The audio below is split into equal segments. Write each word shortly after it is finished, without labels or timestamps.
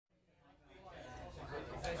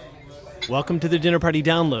Welcome to the Dinner Party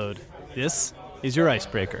Download. This is your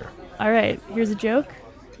icebreaker. All right, here's a joke.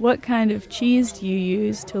 What kind of cheese do you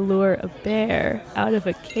use to lure a bear out of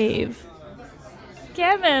a cave?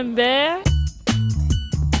 Camembert.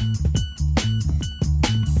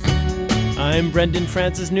 I'm Brendan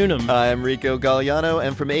Francis Newnham. I'm Rico Galliano,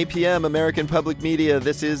 and from APM, American Public Media,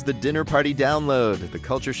 this is the Dinner Party Download, the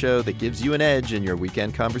culture show that gives you an edge in your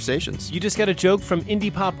weekend conversations. You just got a joke from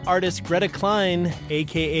indie pop artist Greta Klein,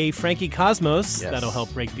 a.k.a. Frankie Cosmos. Yes. That'll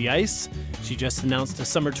help break the ice. She just announced a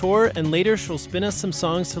summer tour, and later she'll spin us some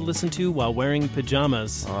songs to listen to while wearing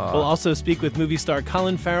pajamas. We'll also speak with movie star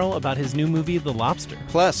Colin Farrell about his new movie, The Lobster.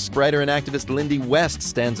 Plus, writer and activist Lindy West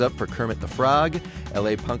stands up for Kermit the Frog,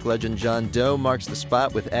 L.A. punk legend John Doe marks the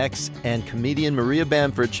spot with X, and comedian Maria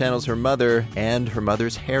Bamford channels her mother and her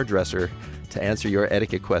mother's hairdresser to answer your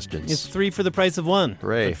etiquette questions. It's 3 for the price of 1.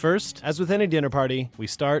 Hooray. But first, as with any dinner party, we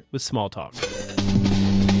start with small talk.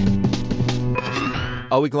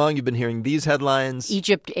 All week long, you've been hearing these headlines.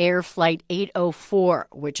 Egypt Air Flight 804,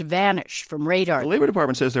 which vanished from radar. The Labor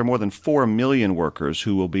Department says there are more than 4 million workers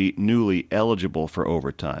who will be newly eligible for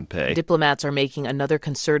overtime pay. Diplomats are making another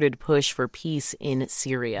concerted push for peace in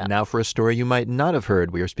Syria. Now for a story you might not have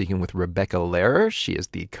heard. We are speaking with Rebecca Lehrer. She is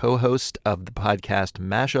the co-host of the podcast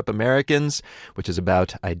Mashup Americans, which is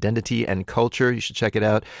about identity and culture. You should check it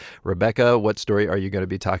out. Rebecca, what story are you going to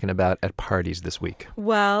be talking about at parties this week?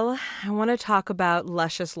 Well, I want to talk about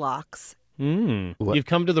luscious locks. You've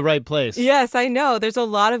come to the right place. Yes, I know. There's a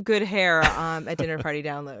lot of good hair at Dinner Party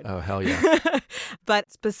Download. Oh, hell yeah.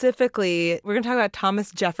 But specifically, we're going to talk about Thomas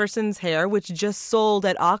Jefferson's hair, which just sold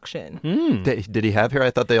at auction. Did he have hair? I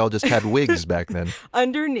thought they all just had wigs back then.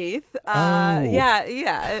 Underneath.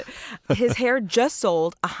 Yeah. His hair just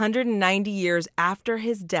sold 190 years after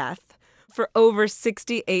his death for over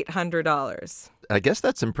 $6,800. I guess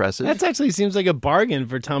that's impressive. That actually seems like a bargain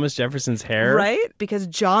for Thomas Jefferson's hair. Right? Because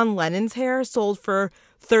John Lennon's hair sold for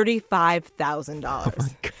 $35,000. Oh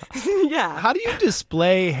my God. Yeah. How do you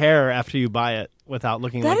display hair after you buy it without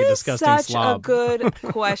looking like a disgusting That is such slob? a good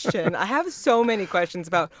question. I have so many questions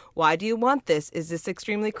about why do you want this? Is this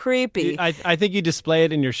extremely creepy? I think you display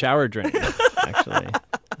it in your shower drain, actually.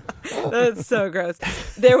 That's so gross.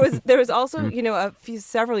 There was also,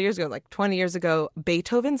 several years ago, like 20 years ago,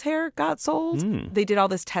 Beethoven's hair got sold. They did all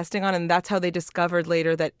this testing on it, and that's how they discovered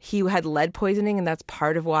later that he had lead poisoning, and that's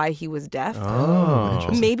part of why he was deaf. Oh,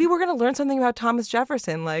 interesting. Maybe we're going to learn something about Thomas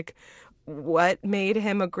Jefferson, like what made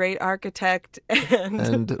him a great architect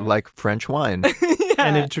And like French wine.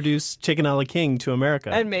 And introduce chicken a la king to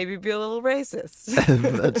America. And maybe be a little racist.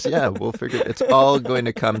 We'll figure it's all going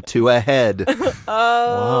to come to a head.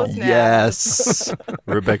 Oh, snap. Yes.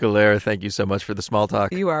 Rebecca Lehrer, thank you so much for the small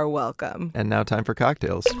talk. You are welcome. And now time for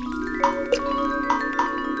cocktails.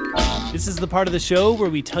 This is the part of the show where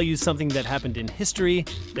we tell you something that happened in history,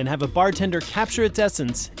 then have a bartender capture its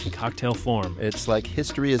essence in cocktail form. It's like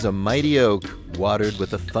history is a mighty oak watered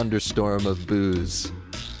with a thunderstorm of booze.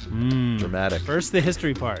 Dramatic. First, the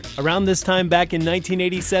history part. Around this time back in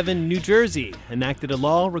 1987, New Jersey enacted a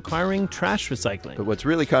law requiring trash recycling. But what's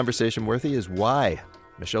really conversation worthy is why.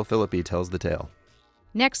 Michelle Philippi tells the tale.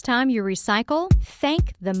 Next time you recycle,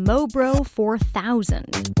 thank the Mobro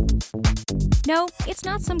 4000. No, it's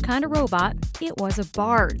not some kind of robot. It was a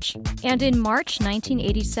barge. And in March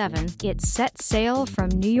 1987, it set sail from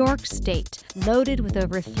New York State, loaded with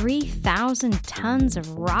over 3,000 tons of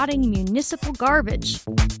rotting municipal garbage.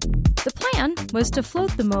 The plan was to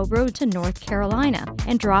float the Mobro to North Carolina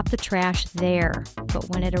and drop the trash there. But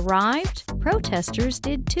when it arrived, protesters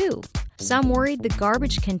did too. Some worried the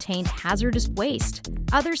garbage contained hazardous waste.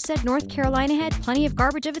 Others said North Carolina had plenty of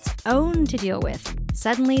garbage of its own to deal with.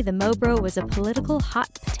 Suddenly, the Mobro was a political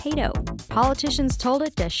hot potato. Politicians told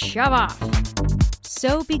it to shove off.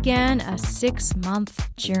 So began a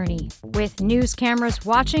 6-month journey. With news cameras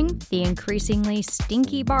watching, the increasingly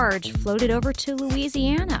stinky barge floated over to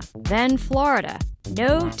Louisiana, then Florida.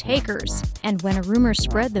 No takers. And when a rumor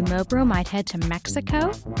spread the Mobro might head to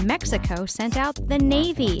Mexico, Mexico sent out the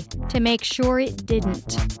Navy to make sure it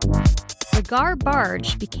didn't. The Gar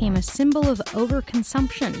barge became a symbol of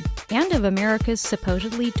overconsumption and of America's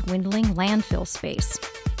supposedly dwindling landfill space.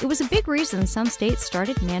 It was a big reason some states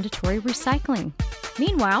started mandatory recycling.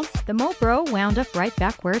 Meanwhile, the Mobro wound up right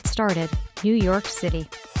back where it started, New York City,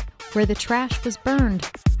 where the trash was burned.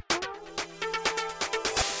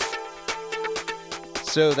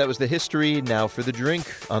 So that was the history. Now for the drink.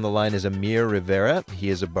 On the line is Amir Rivera. He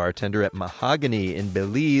is a bartender at Mahogany in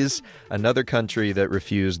Belize, another country that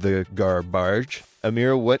refused the Gar barge.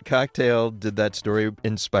 Amir, what cocktail did that story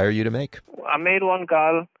inspire you to make? I made one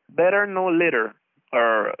called Better No Litter.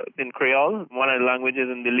 or in Creole, one of the languages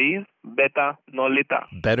in Belize, beta no lita.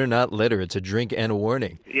 Better not litter. It's a drink and a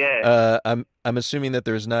warning. Yeah. I'm assuming that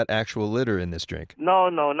there's not actual litter in this drink. No,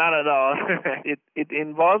 not at all. It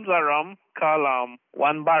involves a rum called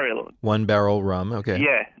One Barrel. One barrel rum, okay.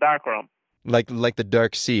 Yeah, dark rum. Like the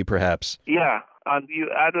Dark Sea, perhaps. Yeah, and you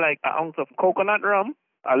add like an ounce of coconut rum,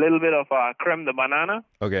 a little bit of creme de banana.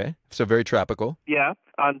 Okay, so very tropical. Yeah,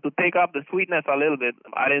 and to take up the sweetness a little bit,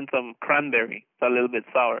 add in some cranberry. It's a little bit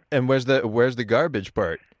sour. And where's the garbage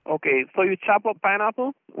part? Okay, so you chop up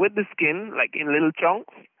pineapple with the skin, like in little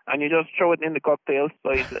chunks, and you just throw it in the cocktail,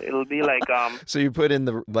 so it'll be like So you put in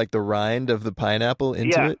the rind of the pineapple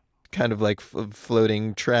into it, kind of like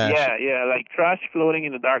floating trash. Yeah, like trash floating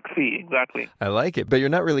in the dark sea, exactly. I like it, but you're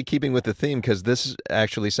not really keeping with the theme because this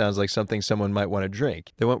actually sounds like something someone might want to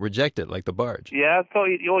drink. They won't reject it, like the barge. Yeah, so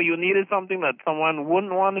you needed something that someone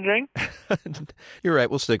wouldn't want to drink? You're right.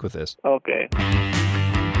 We'll stick with this. Okay.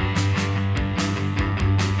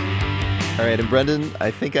 All right, and Brendan, I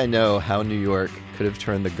think I know how New York could have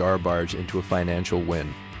turned the Barge into a financial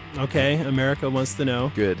win. Okay, America wants to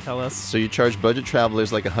know. Good. Tell us. So you charge budget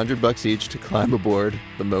travelers like $100 each to climb aboard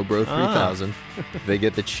the Mobro 3000. They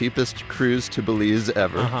get the cheapest cruise to Belize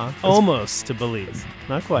ever. Almost to Belize.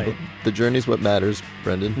 Not quite. The journey's what matters,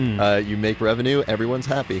 Brendan. You make revenue, everyone's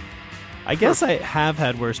happy. I guess I have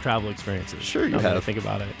had worse travel experiences. Sure you now that I have. think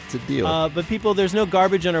about it. It's a deal. But people, there's no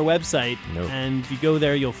garbage on our website. Nope. And if you go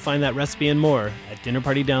there, you'll find that recipe and more at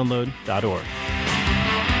dinnerpartydownload.org.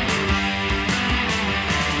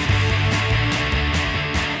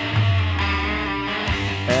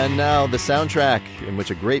 And now the soundtrack in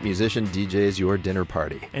which a great musician DJs your dinner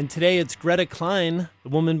party. And today it's Greta Klein, the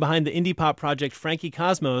woman behind the indie pop project Frankie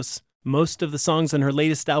Cosmos. Most of the songs on her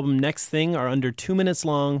latest album, Next Thing, are under 2 minutes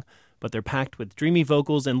long, but they're packed with dreamy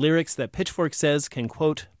vocals and lyrics that Pitchfork says can,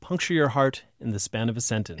 quote, puncture your heart in the span of a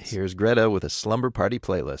sentence. Here's Greta with a slumber party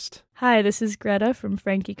playlist. Hi, this is Greta from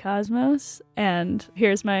Frankie Cosmos, and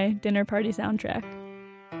here's my dinner party soundtrack.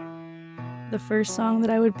 The first song that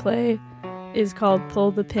I would play is called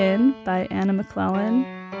Pull the Pin by Anna McClellan.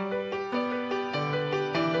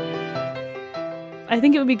 I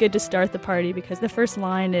think it would be good to start the party because the first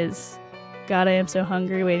line is, God, I am so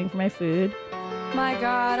hungry, waiting for my food. My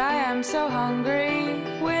God, I am so hungry,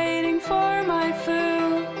 waiting for my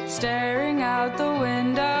food, staring out the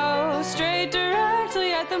window, straight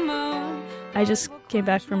directly at the moon. I just came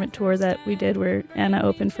back from a tour that we did where Anna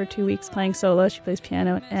opened for 2 weeks playing solo. She plays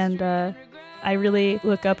piano, and I really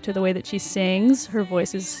look up to the way that she sings. Her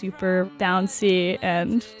voice is super bouncy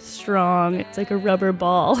and strong. It's like a rubber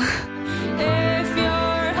ball. If your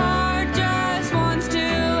heart just wants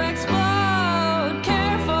to explode,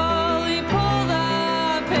 carefully pull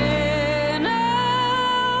the pin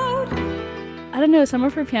out. I don't know, some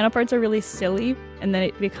of her piano parts are really silly, and then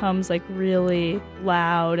it becomes like really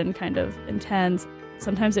loud and kind of intense.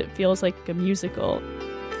 Sometimes it feels like a musical.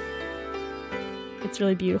 It's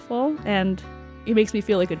really beautiful, and it makes me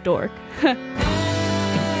feel like a dork.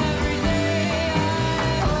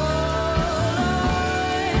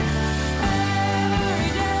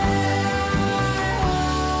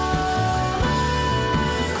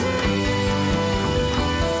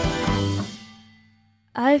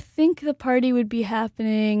 I think the party would be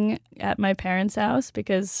happening at my parents' house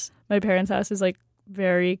because my parents' house is like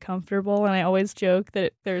very comfortable, and I always joke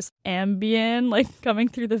that there's Ambien like coming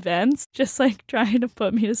through the vents, just like trying to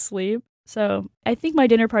put me to sleep. So I think my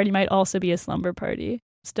dinner party might also be a slumber party.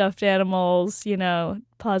 Stuffed animals,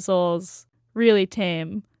 puzzles, really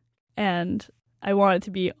tame. And I want it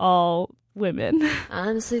to be all women.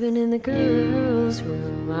 I'm sleeping in the girls'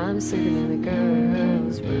 room. I'm sleeping in the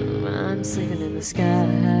girls' room. I'm sleeping in the sky.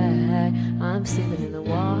 I'm sleeping in the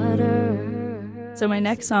water. So my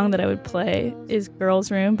next song that I would play is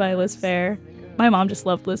Girls' Room by Liz Phair. My mom just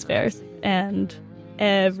loved Liz Phair, and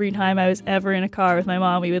every time I was ever in a car with my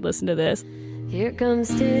mom, we would listen to this. Here comes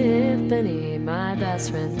Tiffany, my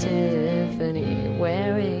best friend Tiffany,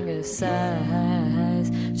 wearing a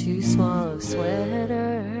size too small of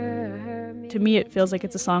sweater. To me, it feels like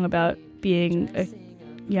it's a song about being a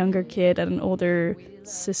younger kid at an older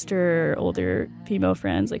sister, older female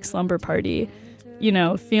friends, like slumber party.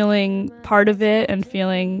 Feeling part of it and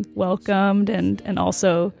feeling welcomed and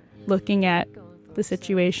also looking at the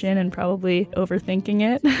situation and probably overthinking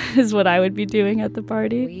it is what I would be doing at the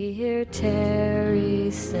party. We hear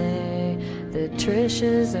Terry say that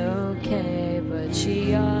Trisha's okay, but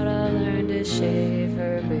she ought to learn to shave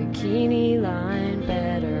her bikini line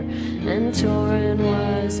better. And Torrin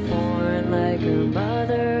was born like her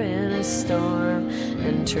mother in a storm,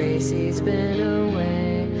 and Tracy's been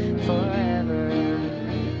away forever.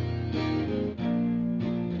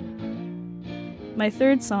 My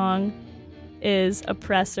third song is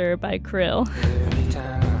Oppressor by Krill. Every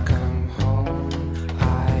time I come home,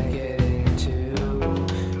 I get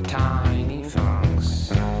into tiny funks,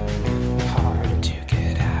 hard to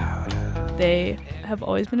get out of. They have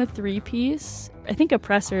always been a three-piece. I think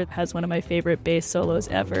Oppressor has one of my favorite bass solos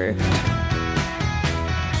ever.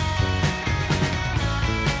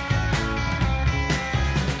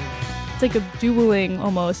 It's like a dueling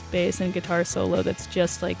almost bass and guitar solo that's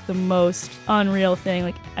just like the most unreal thing.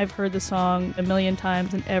 Like, I've heard the song a million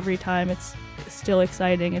times, and every time it's still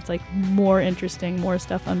exciting. It's like more interesting, more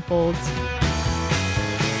stuff unfolds.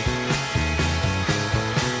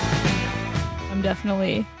 I'm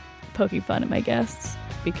definitely poking fun at my guests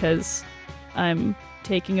because I'm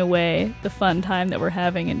taking away the fun time that we're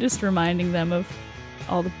having and just reminding them of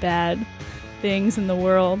all the bad things in the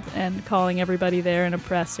world and calling everybody there an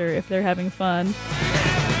oppressor if they're having fun.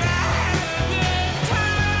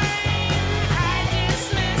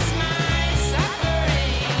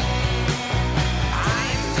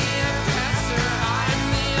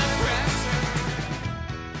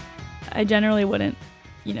 I generally wouldn't,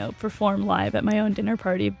 perform live at my own dinner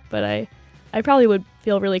party, but I probably would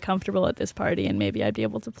feel really comfortable at this party, and maybe I'd be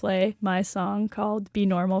able to play my song called Be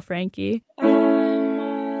Normal, Frankie.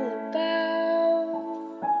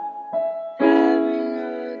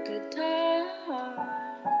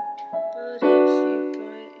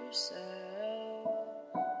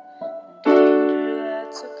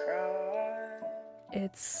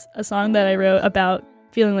 It's a song that I wrote about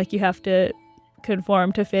feeling like you have to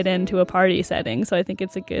conform to fit into a party setting. So I think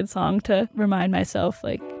it's a good song to remind myself,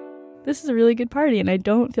 like, this is a really good party and I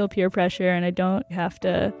don't feel peer pressure and I don't have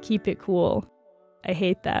to keep it cool. I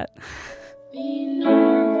hate that. Be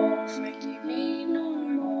normal, Frankie, be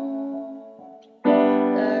normal.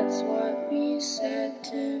 That's what we said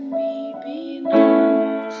to me. Be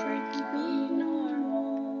normal, Frankie, be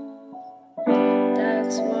normal.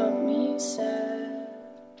 That's what we said.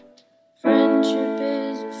 Friendship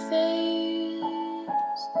is a phase,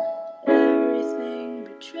 everything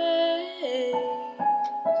betrays.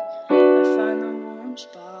 I find the warm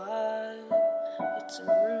spot, it's a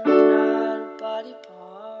room, not a body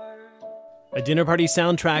part. A dinner party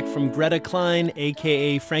soundtrack from Greta Klein,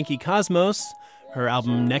 a.k.a. Frankie Cosmos. Her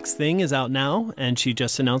album Next Thing is out now, and she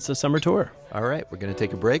just announced a summer tour. All right, we're going to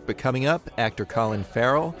take a break, but coming up, actor Colin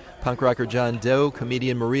Farrell, punk rocker John Doe,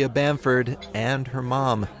 comedian Maria Bamford, and her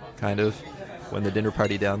mom, kind of, when the Dinner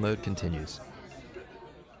Party Download continues.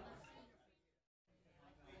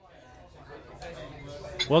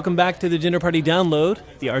 Welcome back to the Dinner Party Download,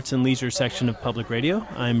 the arts and leisure section of public radio.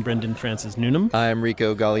 I'm Brendan Francis Newnham. I'm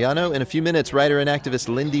Rico Galliano. In a few minutes, writer and activist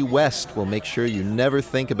Lindy West will make sure you never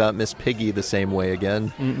think about Miss Piggy the same way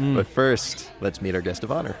again. But first, let's meet our guest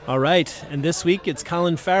of honor. All right, and this week it's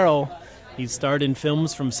Colin Farrell. He's starred in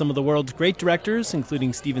films from some of the world's great directors,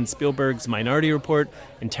 including Steven Spielberg's Minority Report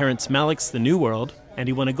and Terrence Malick's The New World. And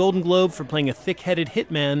he won a Golden Globe for playing a thick-headed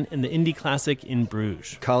hitman in the indie classic In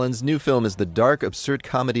Bruges. Colin's new film is the dark, absurd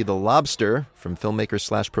comedy The Lobster from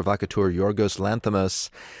filmmaker/provocateur Yorgos Lanthimos.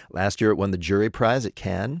 Last year it won the Jury Prize at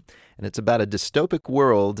Cannes, and it's about a dystopic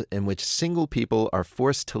world in which single people are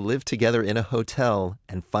forced to live together in a hotel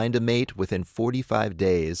and find a mate within 45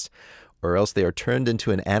 days, or else they are turned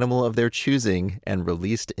into an animal of their choosing and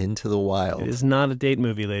released into the wild. It is not a date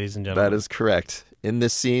movie, ladies and gentlemen. That is correct. In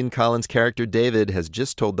this scene, Colin's character David has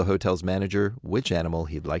just told the hotel's manager which animal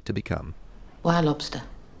he'd like to become. Why lobster?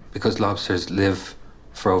 Because lobsters live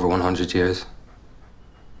for over 100 years.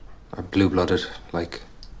 Are blue-blooded, like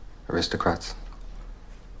aristocrats.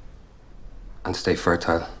 And stay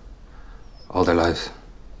fertile all their lives.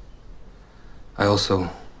 I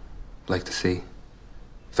also like the sea.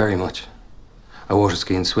 Very much. I water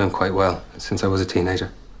ski and swim quite well since I was a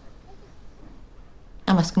teenager.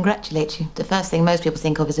 I must congratulate you. The first thing most people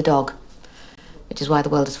think of is a dog, which is why the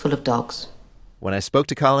world is full of dogs. When I spoke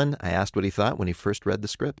to Colin, I asked what he thought when he first read the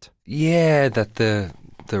script. Yeah, that the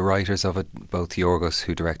writers of it, both Yorgos,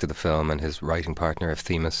 who directed the film, and his writing partner,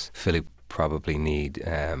 Efthimis, Philip, probably need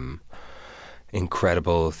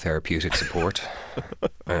incredible therapeutic support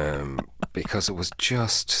because it was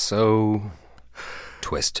just so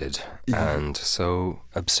twisted and so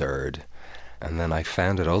absurd. And then I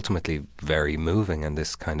found it ultimately very moving, and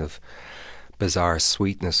this kind of bizarre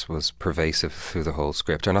sweetness was pervasive through the whole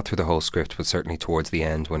script. Or not through the whole script, but certainly towards the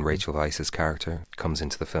end when Rachel Weisz's character comes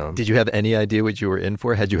into the film. Did you have any idea what you were in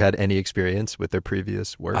for? Had you had any experience with their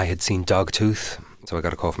previous work? I had seen Dogtooth, So I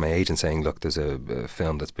got a call from my agent saying, look, there's a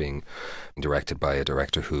film that's being directed by a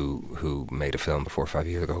director who made a film before 5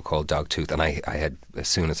 years ago called Dogtooth. And I had, as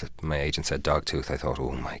soon as my agent said Dogtooth, I thought,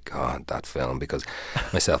 oh my God, that film, because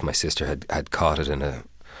myself and my sister had caught it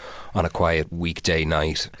on a quiet weekday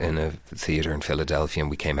night in a theatre in Philadelphia, and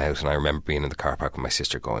we came out, and I remember being in the car park with my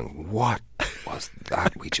sister going, what was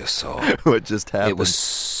that we just saw? What just happened? It was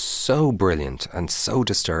so brilliant and so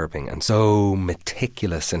disturbing and so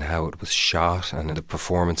meticulous in how it was shot and the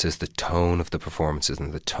performances, the tone of the performances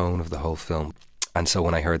and the tone of the whole film. And so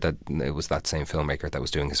when I heard that it was that same filmmaker that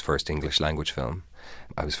was doing his first English language film,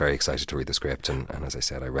 I was very excited to read the script, and as I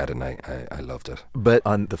said, I read it and I loved it. But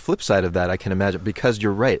on the flip side of that, I can imagine, because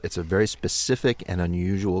you're right, it's a very specific and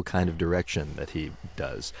unusual kind of direction that he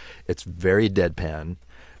does. It's very deadpan.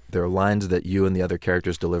 There are lines that you and the other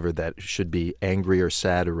characters deliver that should be angry or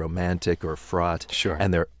sad or romantic or fraught. Sure.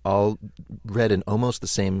 And they're all read in almost the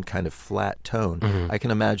same kind of flat tone. Mm-hmm. I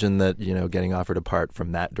can imagine that, getting offered a part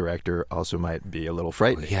from that director also might be a little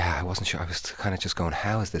frightening. Yeah, I wasn't sure. I was kind of just going,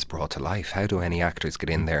 how is this brought to life? How do any actors get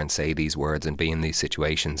in there and say these words and be in these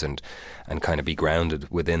situations and kind of be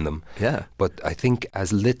grounded within them? Yeah. But I think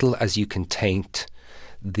as little as you can taint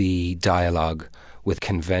the dialogue with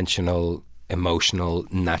conventional emotional,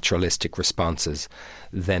 naturalistic responses,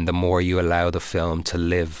 then the more you allow the film to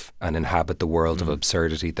live and inhabit the world of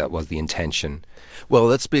absurdity that was the intention. Well,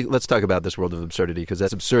 let's talk about this world of absurdity, because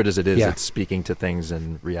as absurd as it is, it's speaking to things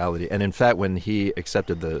in reality. And in fact, when he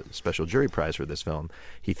accepted the special jury prize for this film,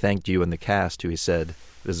 he thanked you and the cast, who he said,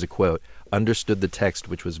 this is a quote, understood the text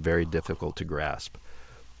which was very difficult to grasp.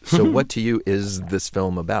 So what to you is this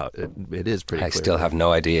film about? It is pretty clear. I still have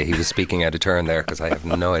no idea. He was speaking out of turn there, because I have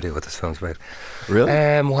no idea what this film's about.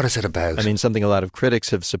 Really? What is it about? I mean, something a lot of critics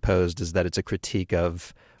have supposed is that it's a critique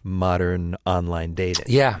of modern online dating.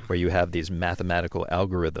 Yeah. Where you have these mathematical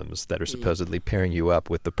algorithms that are supposedly pairing you up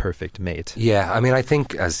with the perfect mate. Yeah, I mean, I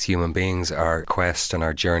think as human beings, our quest and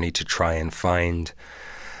our journey to try and find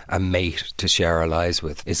a mate to share our lives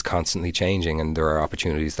with is constantly changing, and there are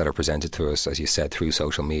opportunities that are presented to us, as you said, through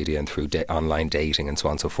social media and through online dating and so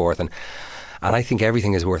on and so forth. And I think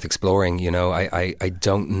everything is worth exploring. I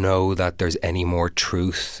don't know that there's any more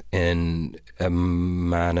truth in a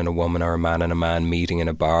man and a woman or a man and a man meeting in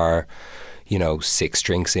a bar, 6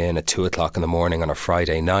 drinks in at 2:00 in the morning on a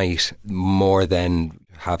Friday night, more than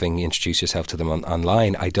having introduced yourself to them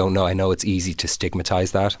online. I don't know. I know it's easy to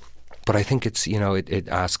stigmatize that. But I think it's, it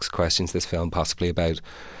asks questions, this film, possibly about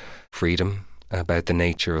freedom, about the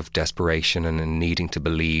nature of desperation and needing to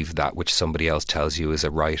believe that which somebody else tells you is a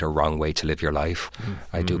right or wrong way to live your life. Mm-hmm.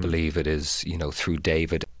 I do believe it is, through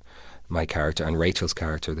David, my character, and Rachel's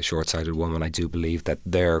character, the short-sighted woman, I do believe that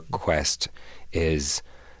their quest is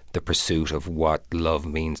the pursuit of what love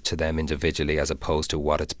means to them individually, as opposed to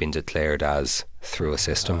what it's been declared as through a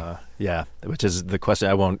system. Yeah, which is the question.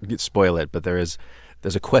 I won't spoil it, but there's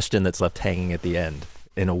a question that's left hanging at the end,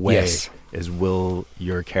 in a way, is will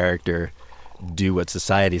your character do what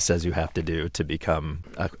society says you have to do to become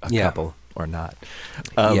a couple or not?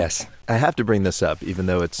 Yes. I have to bring this up, even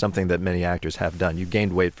though it's something that many actors have done. You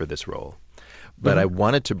gained weight for this role. But I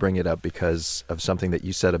wanted to bring it up because of something that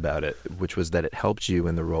you said about it, which was that it helped you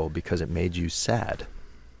in the role because it made you sad.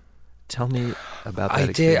 Tell me about that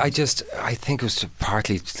experience. I think it was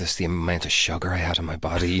partly just the amount of sugar I had in my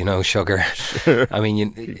body, sugar. Sure. I mean,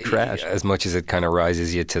 you crash. As much as it kind of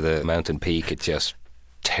rises you to the mountain peak, it just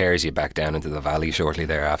tears you back down into the valley shortly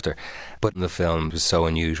thereafter. But the film was so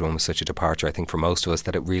unusual and was such a departure, I think, for most of us,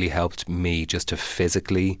 that it really helped me just to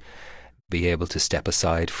physically be able to step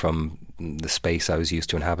aside from the space I was used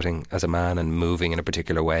to inhabiting as a man and moving in a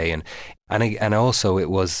particular way, and also it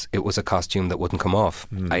was a costume that wouldn't come off.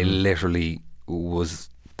 Mm-hmm. I literally was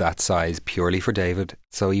that size purely for David.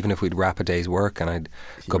 So even if we'd wrap a day's work and I'd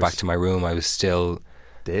go back to my room, I was still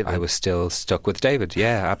David. I was still stuck with David.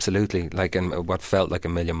 Yeah, absolutely. And what felt like a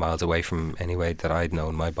million miles away from any way that I'd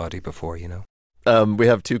known my body before. We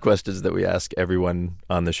have 2 questions that we ask everyone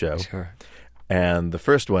on the show. Sure. And the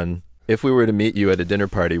first one: if we were to meet you at a dinner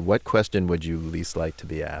party, what question would you least like to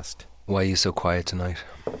be asked? Why are you so quiet tonight?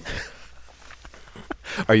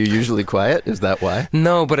 Are you usually quiet? Is that why?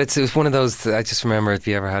 No, but it's one of those. I just remember, if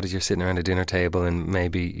you ever had it, you're sitting around a dinner table and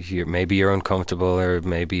maybe you're uncomfortable, or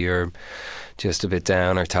maybe you're just a bit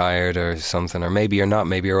down or tired or something, or maybe you're not.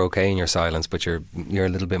 Maybe you're okay in your silence, but you're a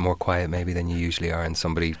little bit more quiet maybe than you usually are, and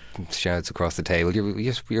somebody shouts across the table,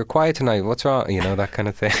 "You're quiet tonight. What's wrong?" That kind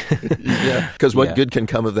of thing. Yeah, because what good can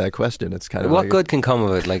come of that question? It's kind of what good can come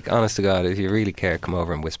of it? Like, honest to God, if you really care, come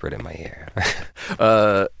over and whisper it in my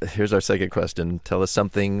ear. Here's our second question. Tell us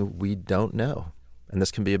something we don't know And this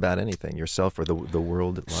can be about anything, yourself or the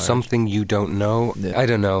world at large. Something you don't know? Yeah. I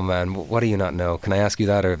don't know, man. What do you not know? Can I ask you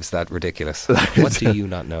that, or is that ridiculous? What do you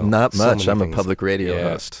not know? Not So much. many I'm things. a public radio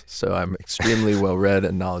host, so I'm extremely well-read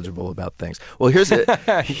and knowledgeable about things. Well, here's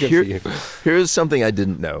something I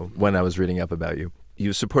didn't know when I was reading up about you.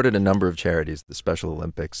 You supported a number of charities, the Special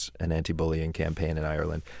Olympics, an anti-bullying campaign in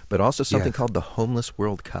Ireland, but also something called the Homeless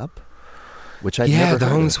World Cup, which I'd never heard the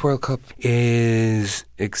of. Homeless World Cup is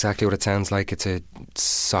exactly what it sounds like. It's a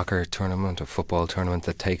soccer tournament, a football tournament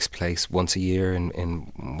that takes place once a year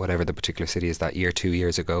in whatever the particular city is that year. 2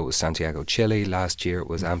 years ago it was Santiago, Chile. Last year it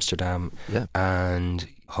was Amsterdam. Yeah. And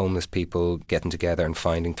homeless people getting together and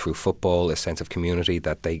finding through football a sense of community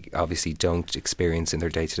that they obviously don't experience in their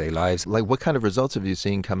day-to-day lives. Like, what kind of results have you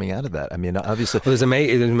seen coming out of that? I mean, obviously... Well, it's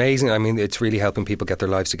amazing. I mean, it's really helping people get their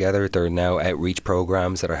lives together. There are now outreach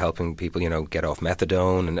programs that are helping people, get off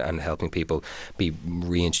methadone and helping people be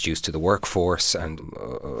reintroduced to the workforce. And,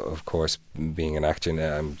 of course, being an actor,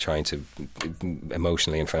 I'm trying to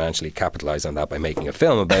emotionally and financially capitalise on that by making a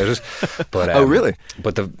film about it. But oh, really?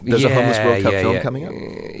 But there's a Homeless World Cup film coming up?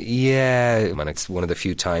 Yeah, and it's one of the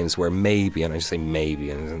few times where maybe, and I just say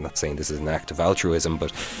maybe, and I'm not saying this is an act of altruism,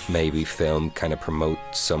 but maybe film kind of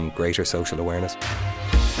promotes some greater social awareness.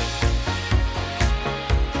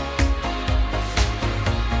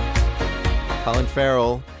 Colin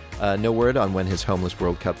Farrell, no word on when his Homeless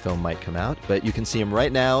World Cup film might come out, but you can see him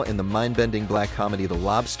right now in the mind-bending black comedy The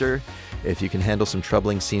Lobster. If you can handle some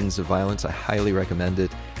troubling scenes of violence, I highly recommend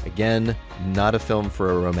it. Again, not a film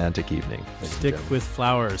for a romantic evening. Stick with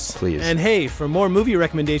flowers. Please. And hey, for more movie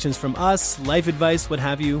recommendations from us, life advice, what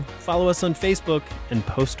have you, follow us on Facebook and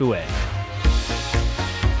post away.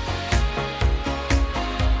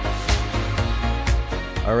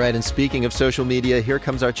 All right, and speaking of social media, here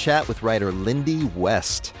comes our chat with writer Lindy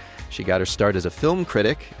West. She got her start as a film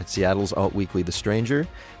critic at Seattle's alt weekly The Stranger,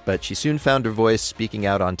 but she soon found her voice speaking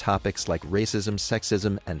out on topics like racism,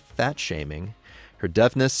 sexism, and fat shaming. Her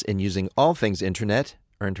deftness in using all things internet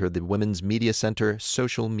earned her the Women's Media Center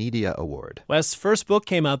Social Media Award. West's first book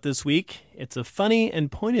came out this week. It's a funny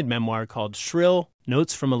and pointed memoir called Shrill,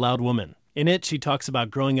 Notes from a Loud Woman. In it, she talks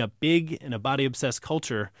about growing up big in a body-obsessed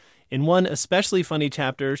culture. In one especially funny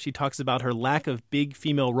chapter, she talks about her lack of big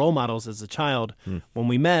female role models as a child. When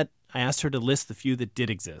we met, I asked her to list the few that did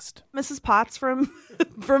exist. Mrs. Potts from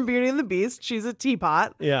Beauty and the Beast. She's a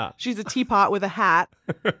teapot. Yeah. She's a teapot with a hat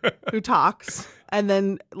who talks. And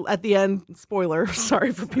then at the end, spoiler,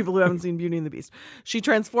 sorry for people who haven't seen Beauty and the Beast, she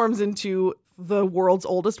transforms into the world's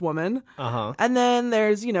oldest woman. Uh-huh. And then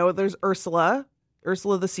there's Ursula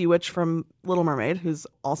the Sea Witch from Little Mermaid, who's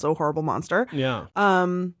also a horrible monster. Yeah.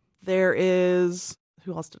 There is...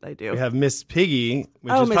 Who else did I do? We have Miss Piggy,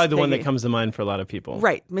 which is Miss probably the one that Piggy. comes to mind for a lot of people.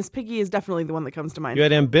 Right. Miss Piggy is definitely the one that comes to mind. You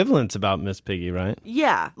had ambivalence about Miss Piggy, right?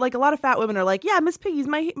 Yeah. Like a lot of fat women are like, yeah, Miss Piggy's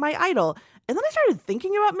my idol. And then I started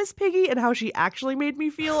thinking about Miss Piggy and how she actually made me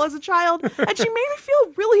feel as a child. And she made me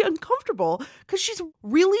feel really uncomfortable because she's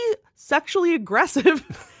really sexually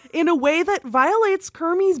aggressive in a way that violates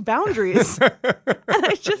Kermit's boundaries.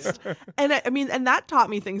 And that taught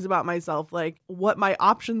me things about myself, like what my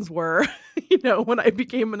options were, when I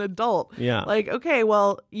became an adult. Yeah. Like, okay,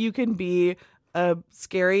 well, you can be a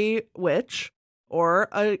scary witch or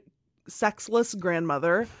a sexless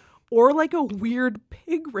grandmother or like a weird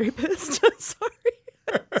pig rapist.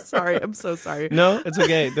 Sorry, I'm so sorry. No, it's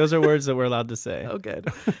okay. Those are words that we're allowed to say. Oh,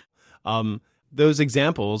 good. Those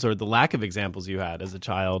examples, or the lack of examples you had as a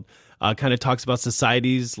child, kind of talks about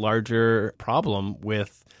society's larger problem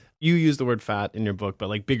with, you use the word fat in your book, but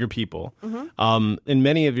like bigger people. Mm-hmm. In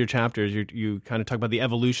many of your chapters, you kind of talk about the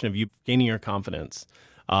evolution of you gaining your confidence.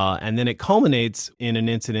 And then it culminates in an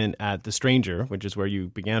incident at The Stranger, which is where you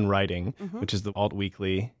began writing, which is the alt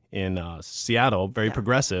weekly in Seattle, very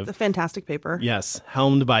progressive. The fantastic paper. Yes,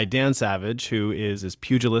 helmed by Dan Savage, who is this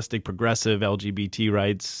pugilistic, progressive LGBT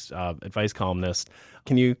rights advice columnist.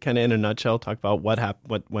 Can you kind of, in a nutshell, talk about what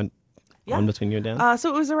went on between you and Dan?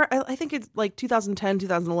 So it was around, I think it's like 2010,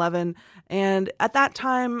 2011. And at that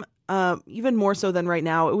time, even more so than right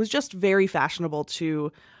now, it was just very fashionable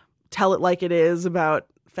to tell it like it is about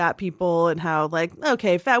fat people and how, like,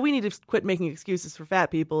 okay, we need to quit making excuses for fat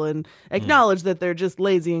people and acknowledge that they're just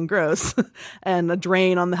lazy and gross and a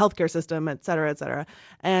drain on the healthcare system, et cetera, et cetera.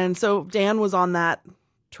 And so Dan was on that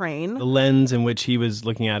train. The lens in which he was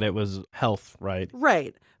looking at it was health, right?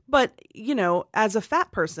 Right. But, as a fat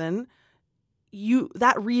person,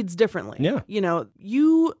 that reads differently. Yeah.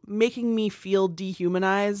 You making me feel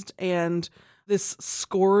dehumanized and this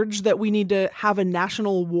scourge that we need to have a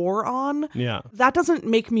national war on. Yeah. That doesn't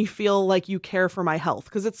make me feel like you care for my health,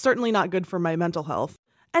 because it's certainly not good for my mental health.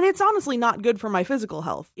 And it's honestly not good for my physical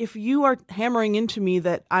health. If you are hammering into me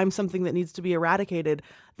that I'm something that needs to be eradicated,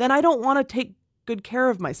 then I don't want to take good care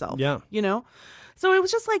of myself. Yeah. You know? So it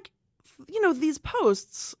was just like, these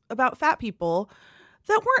posts about fat people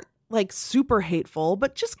that weren't like super hateful,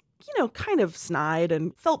 but just, kind of snide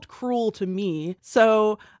and felt cruel to me.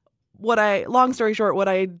 So long story short, what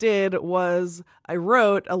I did was I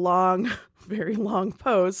wrote a long, very long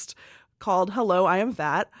post called "Hello, I am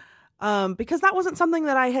fat," because that wasn't something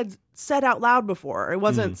that I had said out loud before. It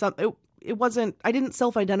wasn't it wasn't. I didn't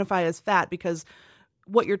self-identify as fat because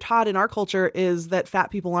what you're taught in our culture is that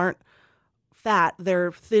fat people aren't fat;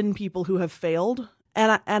 they're thin people who have failed.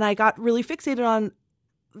 And I got really fixated on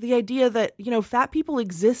the idea that, fat people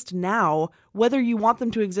exist now, whether you want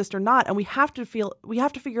them to exist or not. And we have to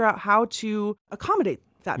figure out how to accommodate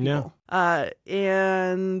fat people.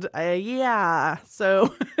 Yeah.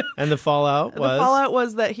 So. And the fallout was? The fallout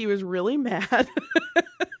was that he was really mad.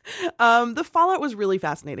 The fallout was really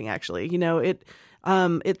fascinating, actually.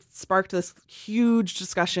 It sparked this huge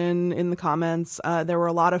discussion in the comments. There were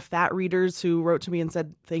a lot of fat readers who wrote to me and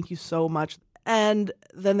said, "Thank you so much." And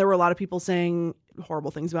then there were a lot of people saying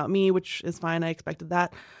horrible things about me, which is fine. I expected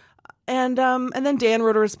that. And then Dan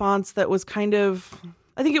wrote a response that was kind of,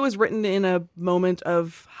 I think it was written in a moment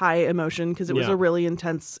of high emotion because it was a really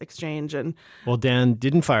intense exchange. And well, Dan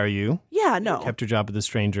didn't fire you. Yeah, no. Kept your job at The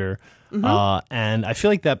Stranger. And I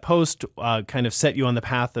feel like that post kind of set you on the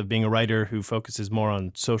path of being a writer who focuses more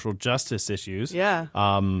on social justice issues. Yeah.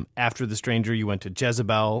 After The Stranger, you went to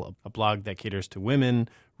Jezebel, a blog that caters to women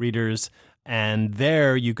readers. And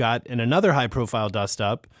there you got in another high-profile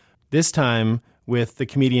dust-up, this time with the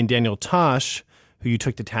comedian Daniel Tosh, who you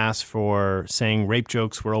took to task for saying rape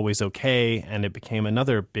jokes were always okay, and it became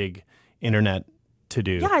another big internet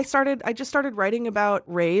to-do. Yeah, I just started writing about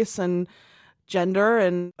race and gender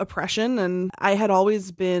and oppression, and I had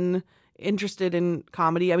always been interested in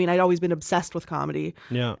comedy. I mean, I'd always been obsessed with comedy.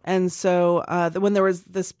 Yeah. And so when there was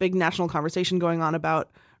this big national conversation going on about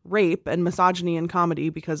rape and misogyny in comedy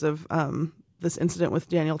because of this incident with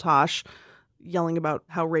Daniel Tosh yelling about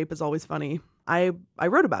how rape is always funny, I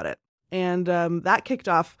wrote about it. And that kicked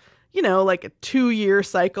off, like a 2-year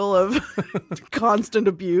cycle of constant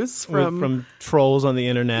abuse from trolls on the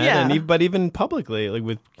internet, Yeah. but even publicly, like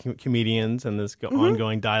with comedians and this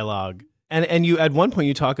ongoing dialogue. And you, at one point,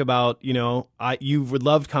 you talk about, you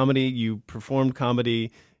loved comedy, you performed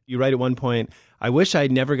comedy. You write at one point, "I wish I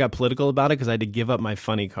never got political about it because I had to give up my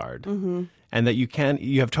funny card." Mm-hmm. And that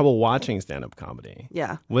you have trouble watching stand-up comedy.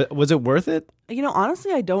 Yeah. Was it worth it?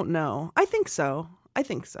 Honestly, I don't know. I think so.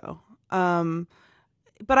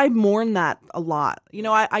 But I mourn that a lot.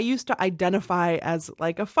 I used to identify as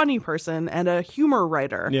like a funny person and a humor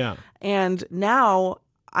writer. Yeah. And now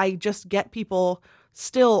I just get people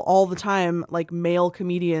still all the time, like male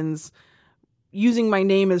comedians, using my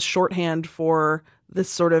name as shorthand for this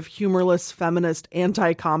sort of humorless feminist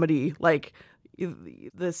anti-comedy, like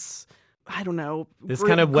this, I don't know, this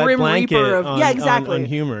kind of wet blanket on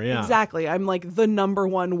humor. Yeah, exactly. I'm like the number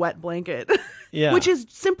one wet blanket, yeah, which is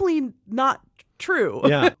simply not true.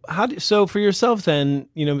 Yeah. So for yourself then,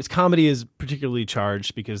 comedy is particularly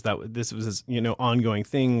charged because this was this, ongoing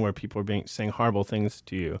thing where people are saying horrible things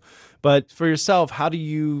to you. But for yourself, how do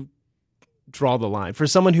you draw the line for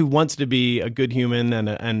someone who wants to be a good human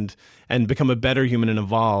and become a better human and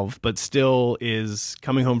evolve, but still is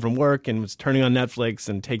coming home from work and was turning on Netflix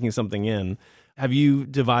and taking something in? Have you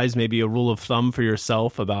devised maybe a rule of thumb for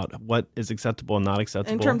yourself about what is acceptable and not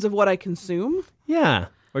acceptable in terms of what I consume? Yeah,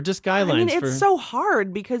 or just guidelines. I mean, it's so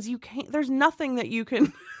hard because you can't. There's nothing that you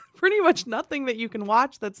can, pretty much nothing that you can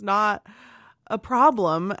watch that's not a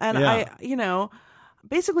problem. And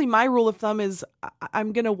basically my rule of thumb is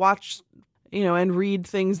I'm gonna watch, and read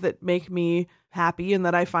things that make me happy and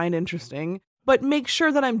that I find interesting, but make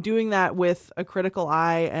sure that I'm doing that with a critical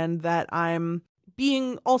eye and that I'm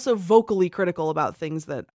being also vocally critical about things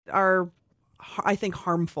that are, I think,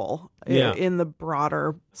 harmful in the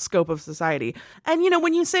broader scope of society. And,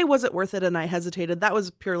 when you say, was it worth it? And I hesitated, that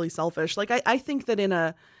was purely selfish. Like, I think that in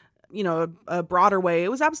a broader way,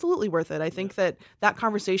 it was absolutely worth it. I think that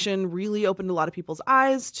conversation really opened a lot of people's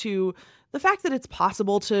eyes to the fact that it's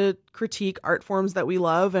possible to critique art forms that we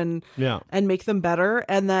love and make them better.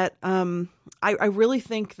 And that I really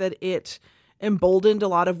think that it emboldened a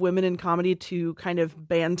lot of women in comedy to kind of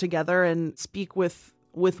band together and speak with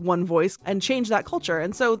one voice and change that culture.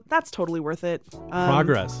 And so that's totally worth it.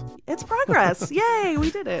 Progress. It's progress. Yay,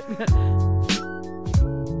 we did it.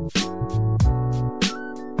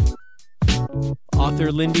 Author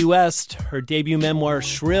author Lindy West. Her debut memoir,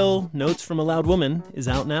 Shrill, Notes from a Loud Woman, is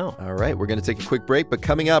out now. All right, we're going to take a quick break, but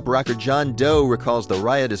coming up, rocker John Doe recalls the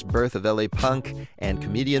riotous birth of LA punk, and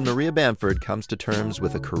comedian Maria Bamford comes to terms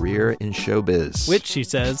with a career in showbiz. Which, she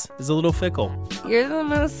says, is a little fickle. You're the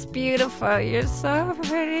most beautiful. You're so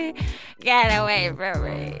pretty. Get away from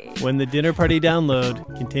me. When the Dinner Party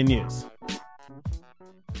Download continues.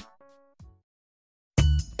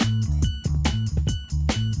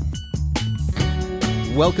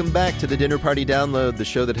 Welcome back to the Dinner Party Download, the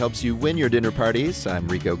show that helps you win your dinner parties. I'm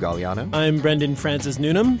Rico Galliano. I'm Brendan Francis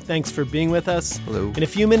Newnham. Thanks for being with us. Hello. In a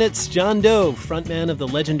few minutes, John Doe, frontman of the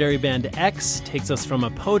legendary band X, takes us from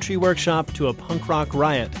a poetry workshop to a punk rock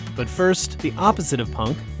riot. But first, the opposite of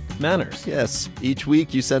punk, manners. Yes. Each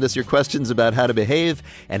week you send us your questions about how to behave,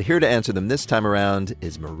 and here to answer them this time around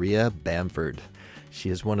is Maria Bamford. She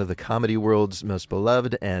is one of the comedy world's most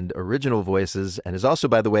beloved and original voices, and is also,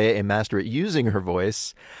 by the way, a master at using her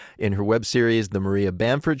voice. In her web series, The Maria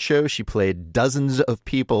Bamford Show, she played dozens of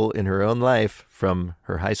people in her own life, from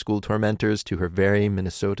her high school tormentors to her very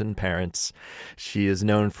Minnesotan parents. She is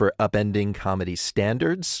known for upending comedy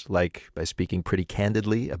standards, like by speaking pretty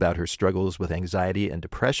candidly about her struggles with anxiety and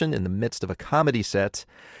depression in the midst of a comedy set.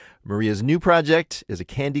 Maria's new project is a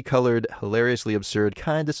candy-colored, hilariously absurd,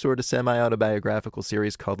 kind of sort of semi-autobiographical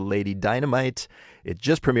series called Lady Dynamite. It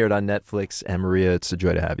just premiered on Netflix, and Maria, it's a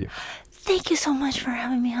joy to have you. Thank you so much for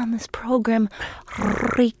having me on this program,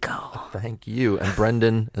 Rico. Thank you, and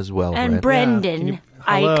Brendan as well. And Brett. Brendan.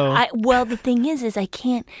 Hello. Well, the thing is I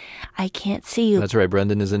can't see you. That's right.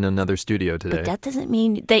 Brendan is in another studio today. But that doesn't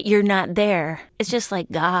mean that you're not there. It's just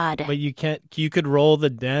like God. But you can't. You could roll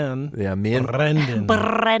the Dan. Yeah, me and Brendan.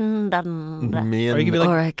 Me and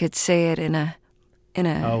Or I could say it in a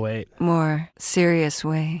oh, wait. more serious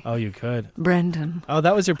way. Oh, you could. Brendan. Oh,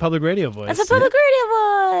 that was your public radio voice. That's a public radio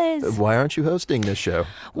voice. Why aren't you hosting this show?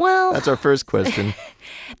 Well, that's our first question.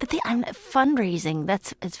 I'm fundraising.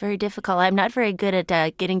 It's very difficult. I'm not very good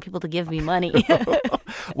at getting people to give me money.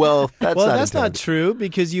 Well, that's not true,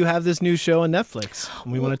 because you have this new show on Netflix,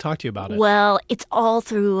 and we want to talk to you about it. Well, it's all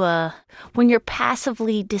through when you're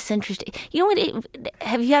passively disinterested. You know what?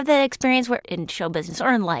 Have you had that experience where in show business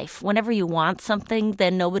or in life, whenever you want something,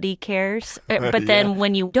 then nobody cares, but then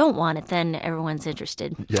when you don't want it, then everyone's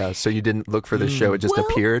interested. Yeah. So you didn't look for the show; it just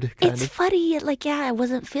appeared. It's funny. I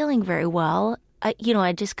wasn't feeling very well.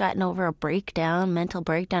 I'd just gotten over a mental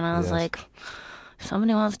breakdown. I was like, if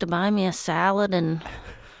somebody wants to buy me a salad and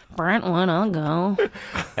Brent one, I'll go.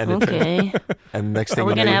 Okay. And next thing are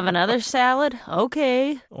we going to have another salad?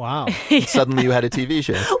 Okay. Wow. Suddenly you had a TV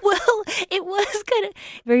show. Well, it was kind of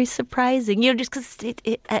very surprising, just because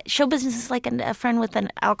show business is like a friend with an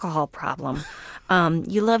alcohol problem.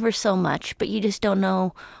 You love her so much, but you just don't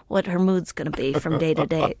know what her mood's going to be from day to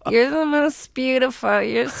day. You're the most beautiful.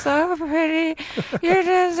 You're so pretty. You're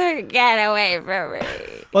just get away from me.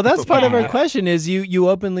 Well, that's part of our question is you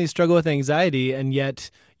openly struggle with anxiety, and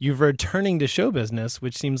yet you're returning to show business,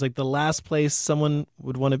 which seems like the last place someone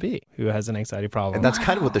would want to be who has an anxiety problem. And that's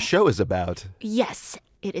kind of what the show is about. Yes,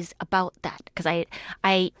 it is about that, because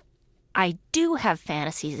I do have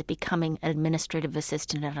fantasies of becoming an administrative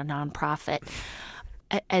assistant at a nonprofit,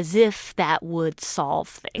 as if that would solve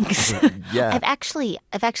things. Yeah. I've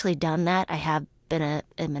actually done that. I have been an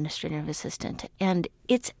administrative assistant, and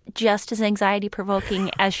it's just as anxiety provoking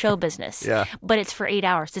as show business. Yeah. But it's for 8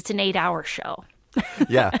 hours. It's an 8-hour show.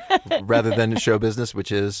 Yeah, rather than show business,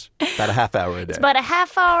 which is about a half hour a day. It's about a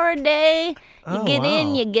half hour a day. You get in,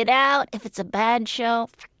 wow. you get out. If it's a bad show,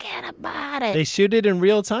 forget about it. They shoot it in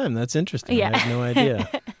real time. That's interesting. Yeah. I had no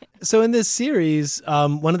idea. So in this series,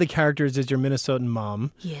 one of the characters is your Minnesotan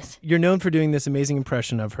mom. Yes. You're known for doing this amazing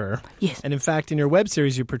impression of her. Yes. And in fact, in your web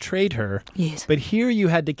series, you portrayed her. Yes. But here you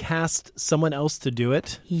had to cast someone else to do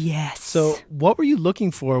it. Yes. So what were you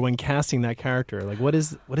looking for when casting that character? Like, what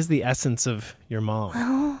is the essence of your mom?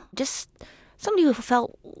 Well, just somebody who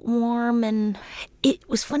felt warm, and it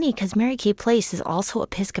was funny because Mary Kay Place is also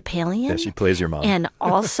Episcopalian. Yeah, she plays your mom. And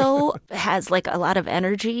also has like a lot of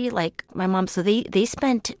energy, like my mom. So they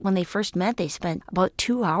spent, when they first met, they spent about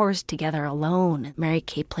 2 hours together alone at Mary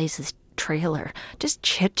Kay Place's trailer, just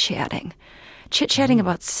chit-chatting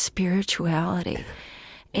about spirituality.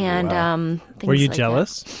 And things were you like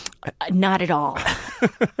jealous? Not at all.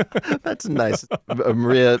 That's nice.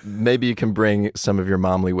 Maria, maybe you can bring some of your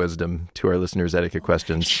momly wisdom to our listeners' etiquette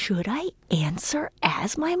questions. Should I answer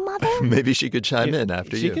as my mother? Maybe she could chime in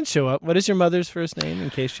after you. She can show up. What is your mother's first name in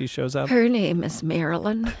case she shows up? Her name is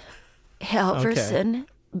Marilyn Halverson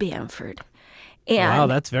Bamford. And, wow,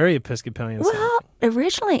 that's very Episcopalian. Well,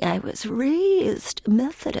 originally I was raised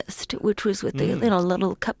Methodist, which was with the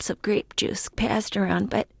little cups of grape juice passed around.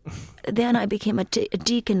 But then I became a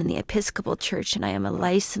deacon in the Episcopal Church, and I am a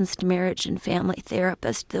licensed marriage and family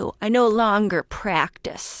therapist, though I no longer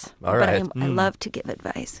practice. All right. But I love to give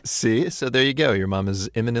advice. See? So there you go. Your mom is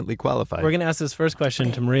eminently qualified. We're going to ask this first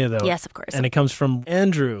question to Maria, though. Yes, of course. And it comes from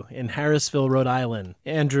Andrew in Harrisville, Rhode Island.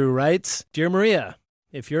 Andrew writes, Dear Maria,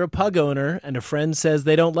 if you're a pug owner and a friend says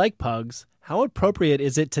they don't like pugs, how appropriate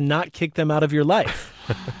is it to not kick them out of your life?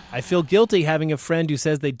 I feel guilty having a friend who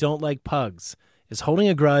says they don't like pugs. Is holding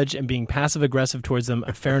a grudge and being passive-aggressive towards them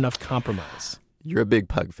a fair enough compromise? You're a big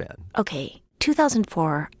pug fan. Okay,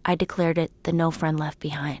 2004, I declared it the No Friend Left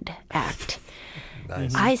Behind Act.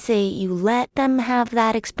 Nice. I say you let them have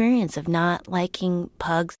that experience of not liking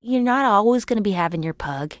pugs. You're not always going to be having your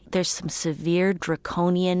pug. There's some severe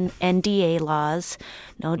draconian NDA laws,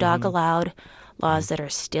 no dog allowed laws that are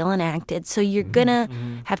still enacted. So you're going to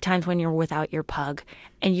have times when you're without your pug,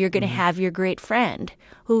 and you're going to have your great friend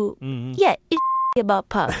who, is about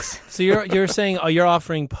pugs. So you're saying you're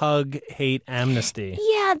offering pug hate amnesty.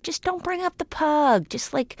 Yeah, just don't bring up the pug.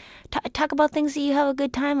 Just like talk about things that you have a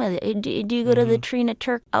good time with. Do you go to the Trina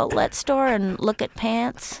Turk outlet store and look at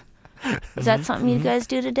pants? Is that something you guys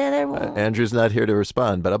do together? Andrew's not here to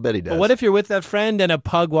respond, but I'll bet he does. But what if you're with that friend and a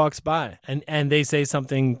pug walks by and they say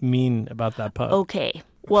something mean about that pug? Okay.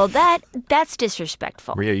 Well, that's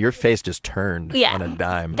disrespectful. Maria, your face just turned on a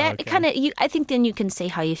dime. That kind of, I think then you can say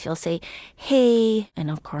how you feel. Say, hey, and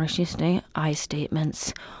of course you say I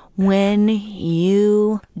statements. When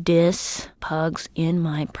you diss pugs in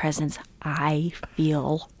my presence, I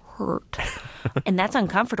feel hurt. And that's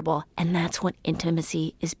uncomfortable. And that's what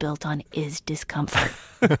intimacy is built on, is discomfort.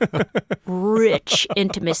 Rich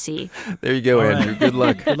intimacy. There you go, Andrew. Good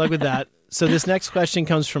luck. Good luck with that. So this next question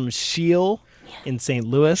comes from Sheel in St.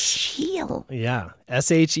 Louis. Sheel. Yeah.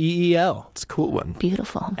 Sheel. It's a cool one.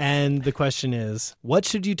 Beautiful. And the question is, what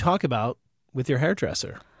should you talk about with your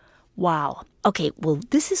hairdresser? Wow. Okay, well,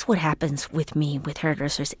 this is what happens with me with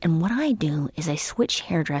hairdressers. And what I do is I switch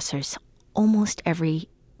hairdressers almost every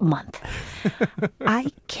month. I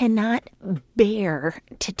cannot bear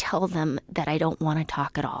to tell them that I don't want to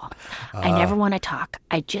talk at all. I never want to talk.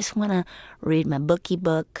 I just want to read my bookie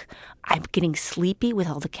book. I'm getting sleepy with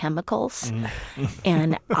all the chemicals.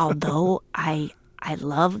 And although I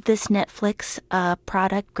love this Netflix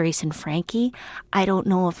product, Grace and Frankie, I don't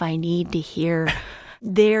know if I need to hear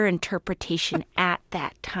their interpretation at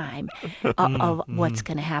that time of what's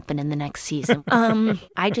going to happen in the next season.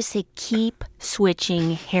 I just say keep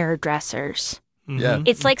switching hairdressers. Yeah.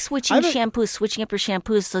 It's like switching shampoos, switching up your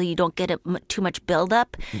shampoos so you don't get too much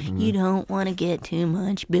buildup. You don't want to get too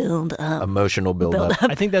much buildup. Emotional buildup.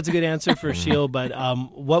 I think that's a good answer for Sheel, but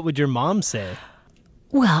what would your mom say?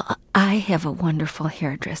 Well, I have a wonderful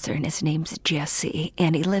hairdresser, and his name's Jesse,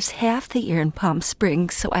 and he lives half the year in Palm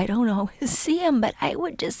Springs, so I don't always see him, but I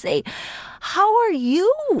would just say, how are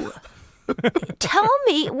you? Tell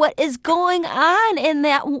me what is going on in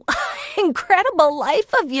that incredible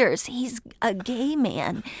life of yours. He's a gay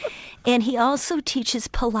man, and he also teaches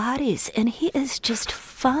Pilates, and he is just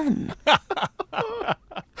fun.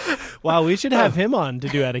 Wow, we should have him on to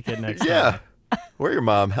do etiquette next time. Or your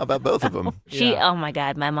mom. How about both of them? Oh my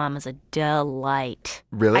God, my mom is a delight.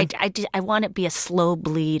 Really? I want it to be a slow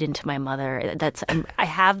bleed into my mother. I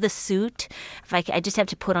have the suit. If I just have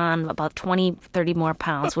to put on about 20, 30 more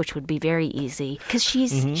pounds, which would be very easy. Because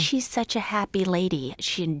she's such a happy lady.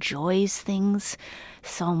 She enjoys things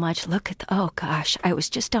so much. Oh gosh, I was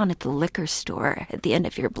just down at the liquor store at the end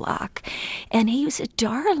of your block, and he was a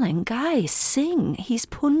darling guy. He's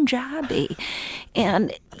Punjabi,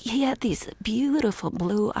 and he had these beautiful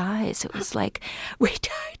blue eyes. It was like we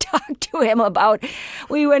talked to him about,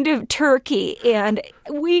 we went to Turkey, and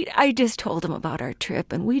I just told him about our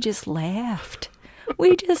trip, and we just laughed.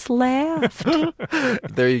 We just laughed.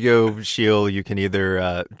 There you go, Sheel. You can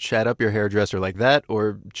either chat up your hairdresser like that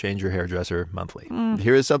or change your hairdresser monthly.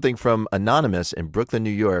 Here is something from Anonymous in Brooklyn, New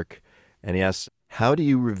York. And he asks, how do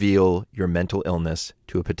you reveal your mental illness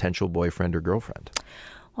to a potential boyfriend or girlfriend?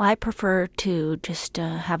 Well, I prefer to just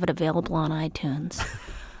have it available on iTunes.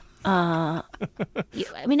 I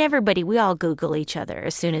mean, we all Google each other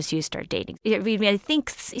as soon as you start dating. I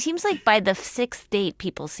think it seems like by the 6th date,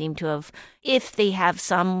 people seem to have, if they have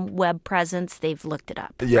some web presence, they've looked it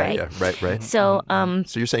up. Yeah, right. So,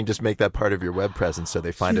 so you're saying just make that part of your web presence so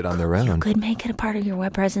they find it on their own. You could make it a part of your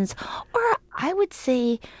web presence. Or I would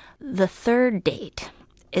say the 3rd date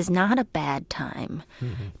is not a bad time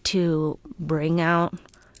to bring out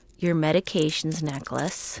your medications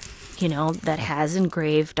necklace, that has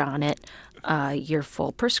engraved on it your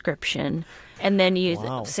full prescription. And then you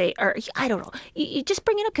say, or I don't know, you just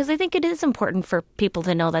bring it up because I think it is important for people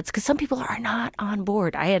to know that, because some people are not on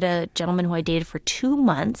board. I had a gentleman who I dated for 2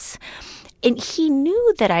 months, and he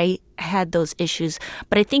knew that I had those issues,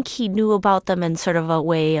 but I think he knew about them in sort of a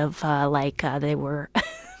way of they were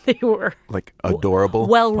they were like adorable,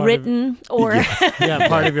 well written, or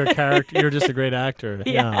part of your character. You're just a great actor.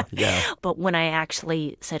 Yeah. But when I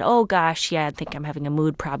actually said, "Oh gosh, I think I'm having a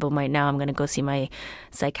mood problem right now. I'm going to go see my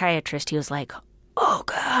psychiatrist," he was like, "Oh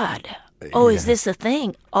God, is this a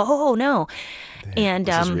thing? Oh no." And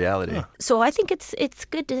this is reality. So I think it's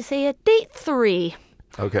good to say at date 3.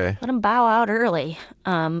 Okay. Let them bow out early,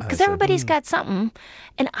 because everybody's got something.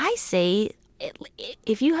 And I say,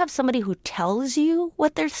 if you have somebody who tells you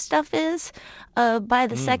what their stuff is by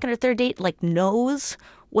the second or third date, like knows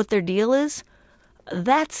what their deal is,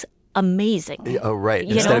 that's amazing. Oh, right.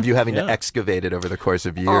 Instead of you having to excavate it over the course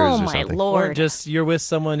of years or something. Oh, my Lord. Or just you're with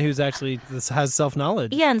someone who's actually has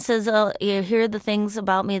self-knowledge. Yeah, and says, here are the things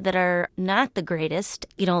about me that are not the greatest.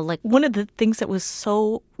 You know, like one of the things that was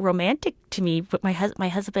so romantic to me, but my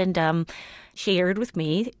husband shared with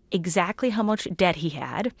me exactly how much debt he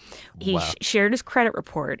had. He shared his credit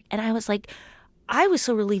report. And I was like, I was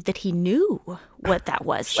so relieved that he knew what that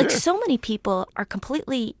was. Sure. Like, so many people are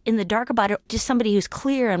completely in the dark about it. Just somebody who's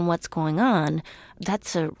clear on what's going on.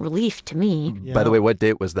 That's a relief to me. Yeah. By the way, what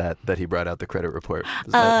date was that he brought out the credit report?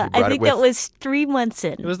 I think that was 3 months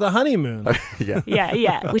in. It was the honeymoon. Yeah.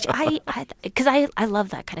 Yeah. Which because I love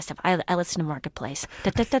that kind of stuff. I listen to Marketplace.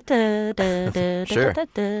 Sure.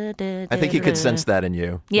 I think he could sense that in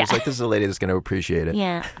you. Yeah. He's like, this is a lady that's going to appreciate it.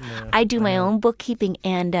 Yeah. I do my own bookkeeping,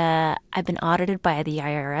 and I've been audited by the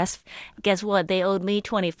IRS. Guess what? They owed me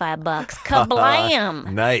 $25.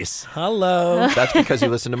 Kablam! Nice. Hello. That's because you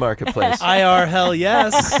listen to Marketplace. IR, hell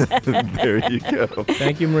yes. There you go.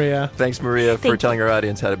 Thank you, Maria. Thanks, Maria, for telling our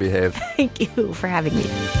audience how to behave. Thank you for having me.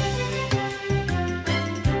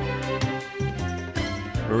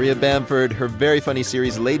 Maria Bamford, her very funny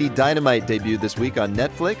series Lady Dynamite debuted this week on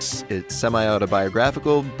Netflix. It's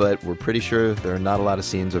semi-autobiographical, but we're pretty sure there are not a lot of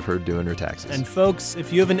scenes of her doing her taxes. And folks,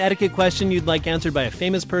 if you have an etiquette question you'd like answered by a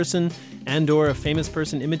famous person and or a famous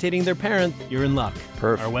person imitating their parent, you're in luck.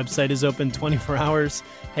 Perfect. Our website is open 24 hours.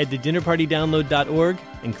 Head to dinnerpartydownload.org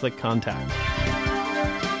and click contact.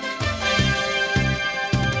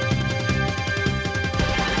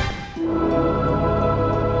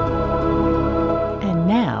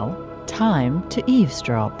 Now, time to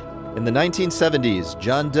eavesdrop. In the 1970s,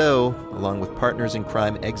 John Doe, along with partners in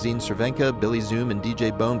crime Exene Cervenka, Billy Zoom, and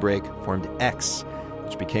DJ Bonebreak, formed X,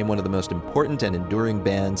 which became one of the most important and enduring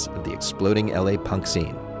bands of the exploding LA punk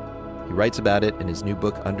scene. He writes about it in his new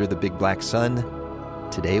book, Under the Big Black Sun.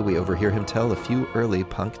 Today, we overhear him tell a few early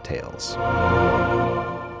punk tales.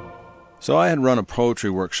 So I had run a poetry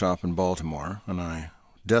workshop in Baltimore, and I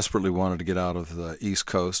desperately wanted to get out of the East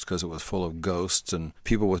Coast because it was full of ghosts and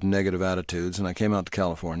people with negative attitudes, and I came out to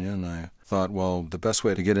California, and I thought, well, the best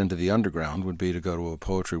way to get into the underground would be to go to a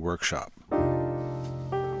poetry workshop.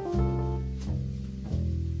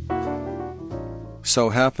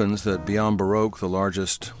 So happens that Beyond Baroque, the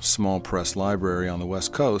largest small press library on the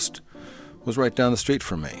West Coast, was right down the street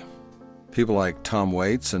from me. People like Tom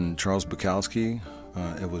Waits and Charles Bukowski,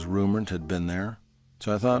 it was rumored, had been there.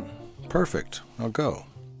 So I thought, perfect, I'll go.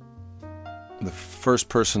 The first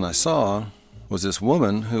person I saw was this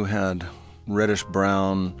woman who had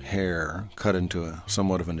reddish-brown hair cut into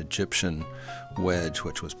somewhat of an Egyptian wedge,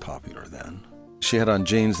 which was popular then. She had on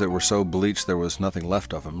jeans that were so bleached there was nothing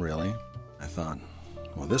left of them, really. I thought,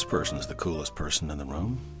 well, this person's the coolest person in the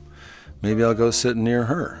room. Maybe I'll go sit near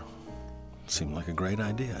her. Seemed like a great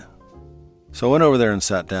idea. So I went over there and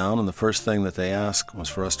sat down, and the first thing that they asked was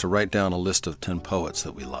for us to write down a list of 10 poets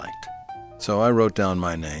that we liked. So I wrote down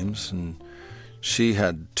my names, and she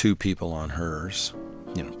had 2 people on hers,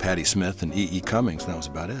 Patti Smith and E.E. Cummings, and that was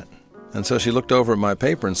about it. And so she looked over at my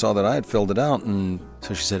paper and saw that I had filled it out, and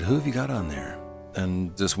so she said, who have you got on there?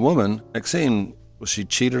 And this woman, Exene, she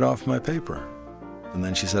cheated off my paper. And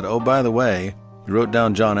then she said, oh, by the way, you wrote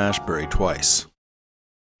down John Ashbery twice.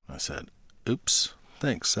 I said, oops,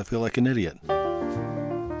 thanks, I feel like an idiot.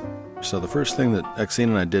 So the first thing that Exene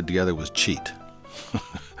and I did together was cheat.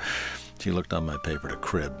 She looked on my paper to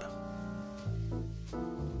crib.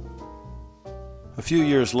 A few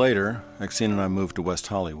years later, Exene and I moved to West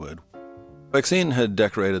Hollywood. Exene had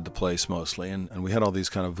decorated the place mostly, and we had all these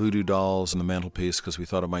kind of voodoo dolls on the mantelpiece because we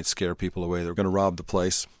thought it might scare people away. They were going to rob the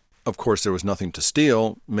place. Of course, there was nothing to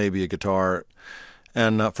steal, maybe a guitar.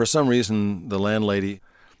 And for some reason, the landlady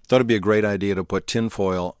thought it'd be a great idea to put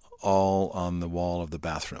tinfoil all on the wall of the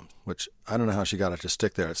bathroom, which I don't know how she got it to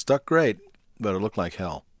stick there. It stuck great, but it looked like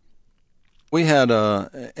hell. We had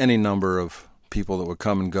any number of people that would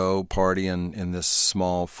come and go party in this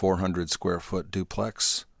small 400-square-foot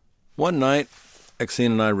duplex. One night, Exene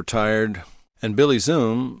and I retired, and Billy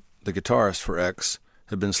Zoom, the guitarist for X,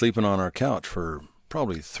 had been sleeping on our couch for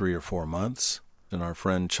probably 3 or 4 months. And our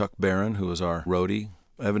friend Chuck Barron, who was our roadie,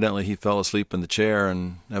 evidently he fell asleep in the chair,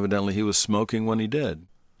 and evidently he was smoking when he did.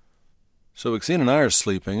 So Exene and I are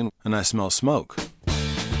sleeping, and I smell smoke.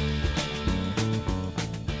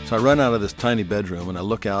 So I run out of this tiny bedroom, and I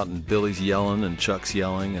look out, and Billy's yelling, and Chuck's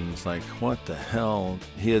yelling, and it's like, what the hell?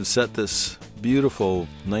 He had set this beautiful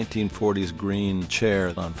 1940s green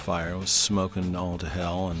chair on fire. It was smoking all to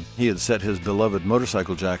hell, and he had set his beloved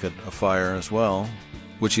motorcycle jacket afire as well,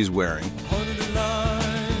 which he's wearing.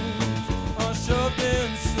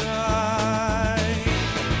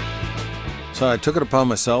 So I took it upon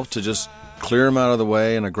myself to just clear him out of the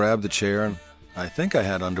way, and I grabbed the chair, and I think I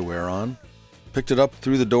had underwear on. Picked it up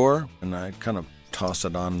through the door, and I kind of tossed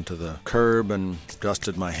it onto the curb and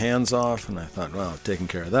dusted my hands off, and I thought, well, I've taken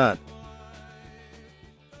care of that.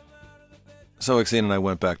 So Exene and I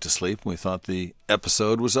went back to sleep, and we thought the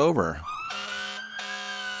episode was over.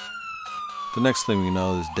 The next thing we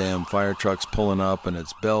know, this damn fire truck's pulling up, and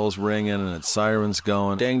its bells ringing, and its sirens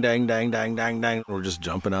going, dang, dang, dang, dang, dang, dang. We're just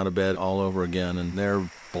jumping out of bed all over again, and they're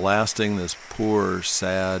blasting this poor,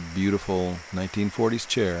 sad, beautiful 1940s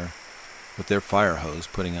chair with their fire hose,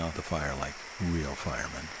 putting out the fire like real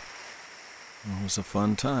firemen. It was a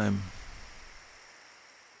fun time.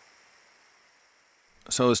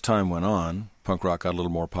 So as time went on, punk rock got a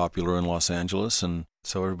little more popular in Los Angeles, and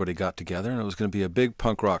so everybody got together, and it was going to be a big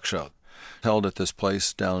punk rock show held at this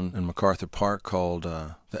place down in MacArthur Park called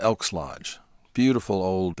the Elks Lodge. Beautiful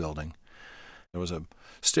old building. There was a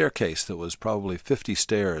staircase that was probably 50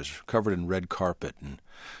 stairs covered in red carpet and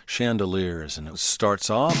chandeliers, and it starts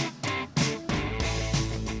off.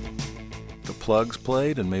 The Plugs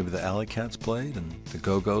played, and maybe the Alley Cats played, and the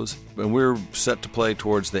Go-Go's. And we're set to play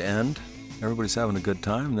towards the end. Everybody's having a good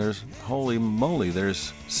time. There's, holy moly,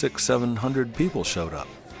 there's 600-700 people showed up.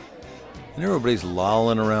 And everybody's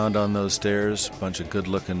lolling around on those stairs, a bunch of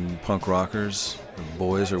good-looking punk rockers. The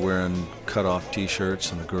boys are wearing cut-off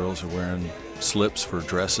T-shirts, and the girls are wearing slips for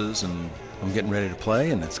dresses, and I'm getting ready to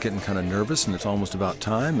play, and it's getting kind of nervous, and it's almost about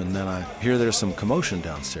time, and then I hear there's some commotion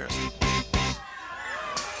downstairs.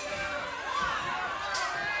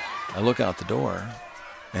 I look out the door,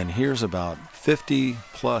 and here's about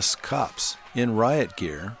 50-plus cops in riot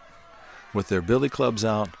gear with their billy clubs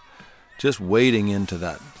out, just wading into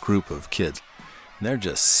that group of kids. And they're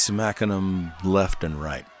just smacking them left and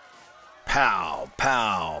right. Pow,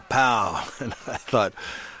 pow, pow. And I thought,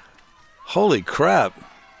 holy crap,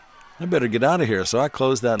 I better get out of here. So I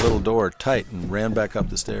closed that little door tight and ran back up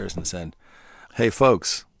the stairs and said, hey,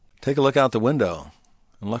 folks, take a look out the window.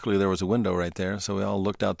 And luckily there was a window right there, so we all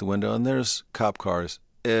looked out the window, and there's cop cars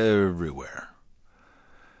everywhere.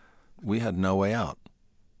 We had no way out.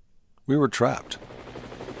 We were trapped.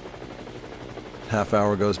 Half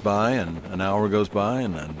hour goes by, and an hour goes by,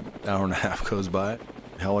 and an hour and a half goes by.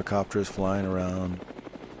 Helicopters flying around.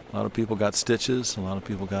 A lot of people got stitches. A lot of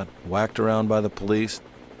people got whacked around by the police.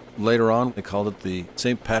 Later on, they called it the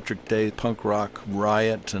St. Patrick's Day punk rock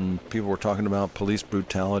riot, and people were talking about police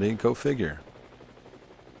brutality. Go figure.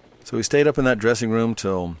 So we stayed up in that dressing room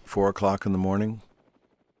till 4 o'clock in the morning.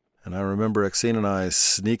 And I remember Exene and I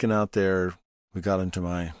sneaking out there. We got into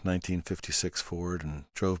my 1956 Ford and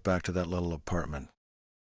drove back to that little apartment.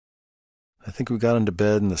 I think we got into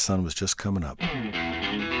bed and the sun was just coming up.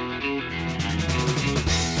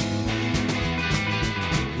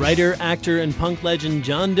 Writer, actor, and punk legend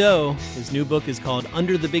John Doe. His new book is called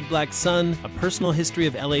Under the Big Black Sun, A Personal History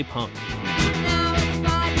of L.A. Punk.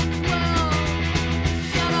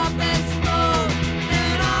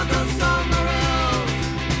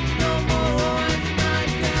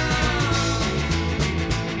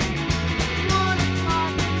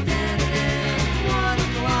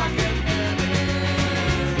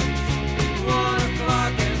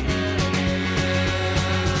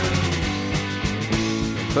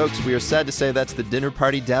 Folks, we are sad to say that's the Dinner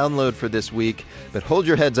Party download for this week, but hold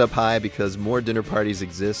your heads up high because more dinner parties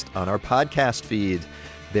exist on our podcast feed.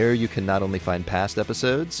 There you can not only find past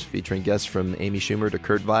episodes featuring guests from Amy Schumer to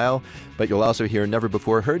Kurt Weill, but you'll also hear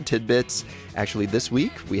never-before-heard tidbits. Actually, this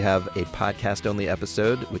week we have a podcast-only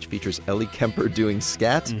episode which features Ellie Kemper doing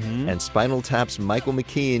scat and Spinal Tap's Michael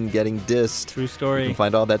McKean getting dissed. True story. You can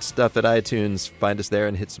find all that stuff at iTunes. Find us there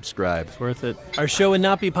and hit subscribe. It's worth it. Our show would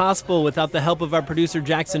not be possible without the help of our producer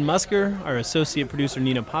Jackson Musker, our associate producer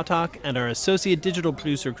Nina Potok, and our associate digital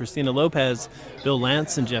producer Christina Lopez. Bill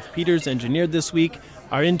Lance and Jeff Peters engineered this week.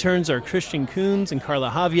 Our Our interns are Christian Coons and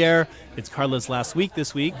Carla Javier. It's Carla's last week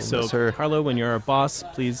this week, so Carla, when you're our boss,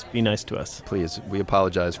 please be nice to us. Please, we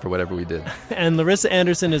apologize for whatever we did. And Larissa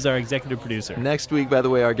Anderson is our executive producer. Next week, by the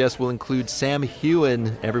way, our guest will include Sam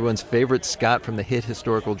Heughan, everyone's favorite Scot from the hit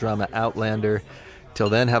historical drama Outlander. Till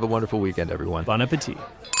then, have a wonderful weekend, everyone. Bon appetit.